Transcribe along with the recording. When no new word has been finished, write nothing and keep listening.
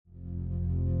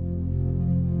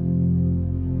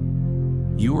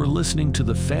You are listening to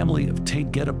the Family of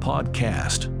Taygeta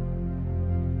podcast.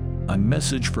 A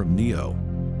message from Neioh,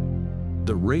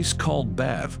 the race called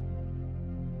Bav,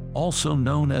 also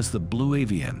known as the Blue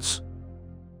Avians.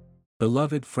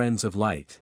 Beloved friends of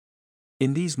light.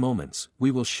 In these moments,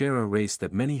 we will share a race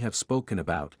that many have spoken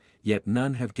about, yet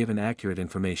none have given accurate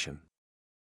information.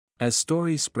 As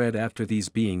stories spread after these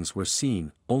beings were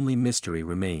seen, only mystery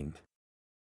remained.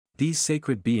 These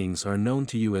sacred beings are known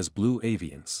to you as Blue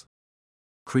Avians.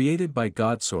 Created by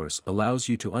God, Source allows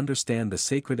you to understand the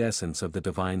sacred essence of the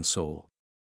divine soul.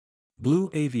 Blue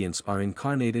Avians are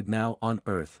incarnated now on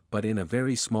Earth but in a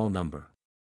very small number.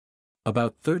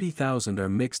 About 30,000 are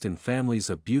mixed in families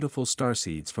of beautiful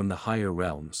starseeds from the higher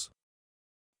realms.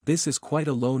 This is quite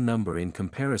a low number in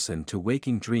comparison to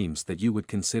waking dreams that you would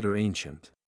consider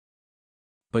ancient.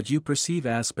 But you perceive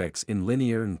aspects in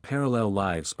linear and parallel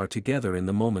lives are together in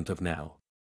the moment of now.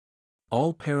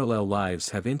 All parallel lives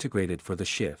have integrated for the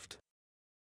shift.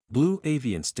 Blue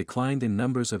Avians declined in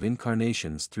numbers of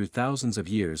incarnations through thousands of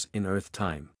years in Earth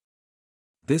time.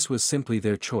 This was simply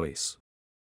their choice.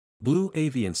 Blue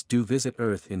Avians do visit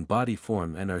Earth in body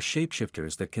form and are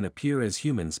shapeshifters that can appear as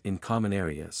humans in common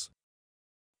areas.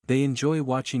 They enjoy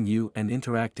watching you and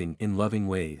interacting in loving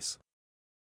ways.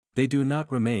 They do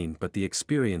not remain, but the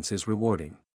experience is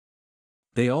rewarding.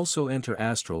 They also enter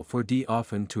astral 4D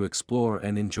often to explore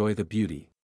and enjoy the beauty.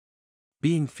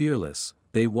 Being fearless,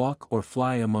 they walk or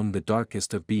fly among the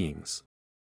darkest of beings.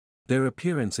 Their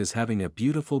appearance is having a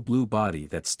beautiful blue body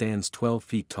that stands 12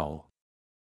 feet tall.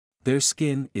 Their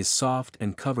skin is soft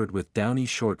and covered with downy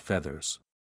short feathers.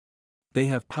 They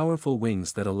have powerful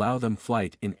wings that allow them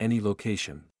flight in any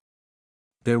location.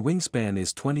 Their wingspan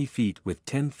is 20 feet with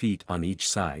 10 feet on each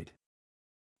side.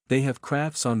 They have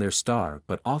crafts on their star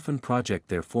but often project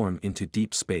their form into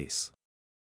deep space.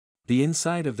 The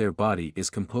inside of their body is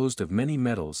composed of many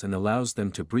metals and allows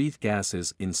them to breathe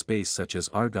gases in space such as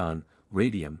argon,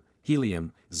 radium,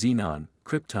 helium, xenon,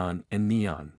 krypton and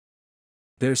neon.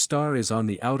 Their star is on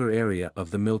the outer area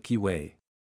of the Milky Way.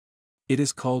 It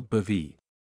is called Bavee.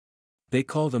 They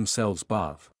call themselves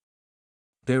Bav.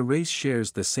 Their race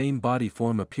shares the same body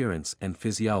form, appearance and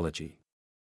physiology.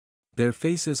 Their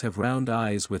faces have round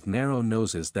eyes with narrow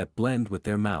noses that blend with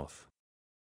their mouth.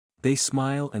 They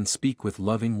smile and speak with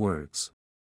loving words.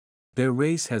 Their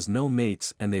race has no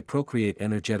mates and they procreate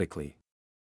energetically.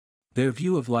 Their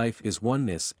view of life is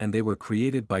oneness and they were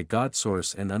created by God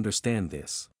Source and understand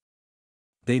this.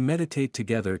 They meditate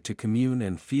together to commune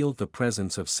and feel the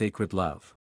presence of sacred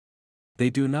love. They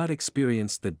do not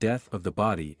experience the death of the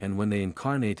body, and when they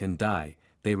incarnate and die,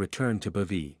 they return to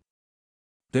Bavee.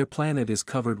 Their planet is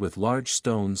covered with large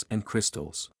stones and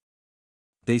crystals.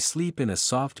 They sleep in a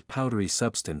soft powdery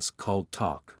substance called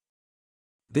talc.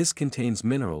 This contains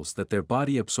minerals that their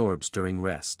body absorbs during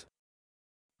rest.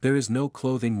 There is no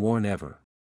clothing worn ever.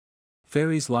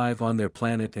 Fairies live on their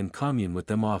planet and commune with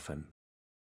them often.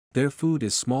 Their food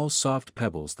is small soft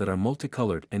pebbles that are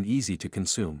multicolored and easy to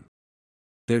consume.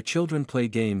 Their children play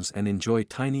games and enjoy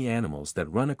tiny animals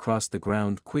that run across the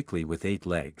ground quickly with 8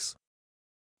 legs.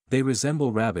 They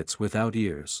resemble rabbits without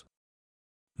ears.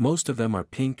 Most of them are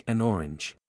pink and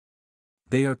orange.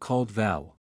 They are called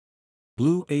Val.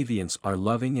 Blue Avians are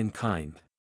loving and kind.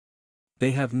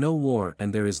 They have no war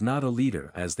and there is not a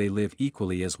leader as they live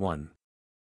equally as one.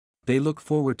 They look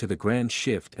forward to the grand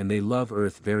shift and they love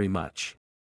Earth very much.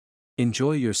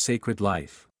 Enjoy your sacred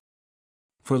life.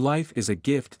 For life is a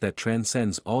gift that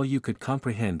transcends all you could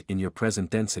comprehend in your present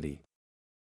density.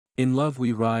 In love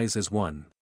we rise as one.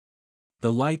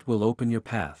 The light will open your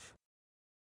path.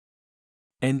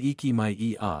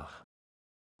 Neioh.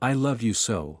 I love you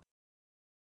so.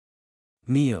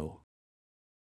 Neioh.